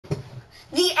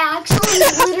The axle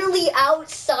is literally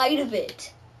outside of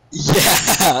it.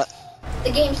 Yeah.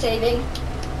 The game's saving.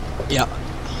 Yeah.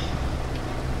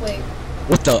 Wait.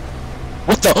 What the?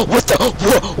 What?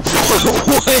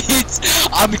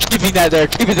 I'm keeping that there.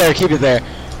 Keep it there. Keep it there.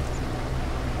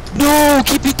 No,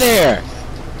 keep it there.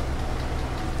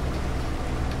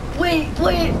 Wait.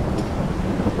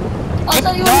 I'll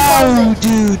tell you when to close No, it.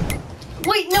 dude.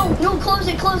 Wait, no, close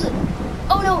it.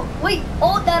 Oh no, wait.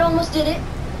 Oh, that almost did it.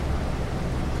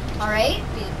 Alright,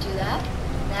 we do that.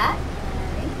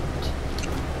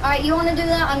 Alright, you want to do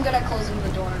that? I'm gonna close the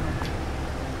door.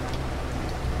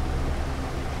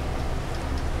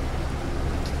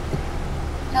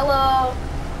 Hello.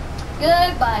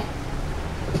 Goodbye.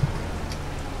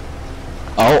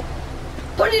 Oh.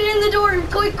 Put it in the door.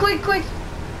 Quick.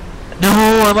 No,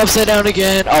 I'm upside down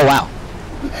again. Oh wow.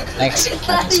 Thanks. It's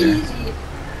that easy.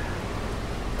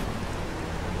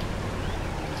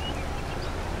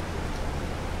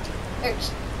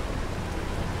 Oops.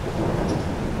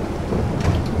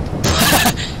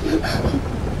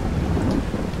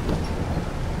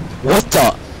 What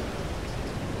the?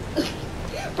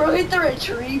 Bro, hit the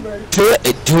retriever. Do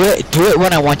it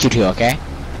when I want you to, okay?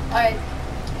 Alright.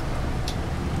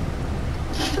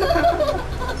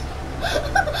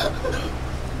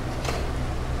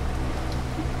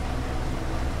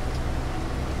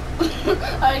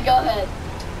 Alright, go ahead.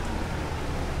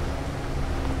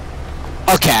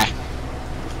 Okay.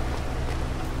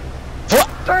 What?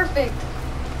 Perfect.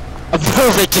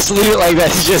 Perfect. Just leave it like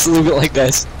this. Just leave it like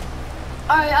this.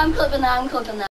 Alright, I'm clipping that.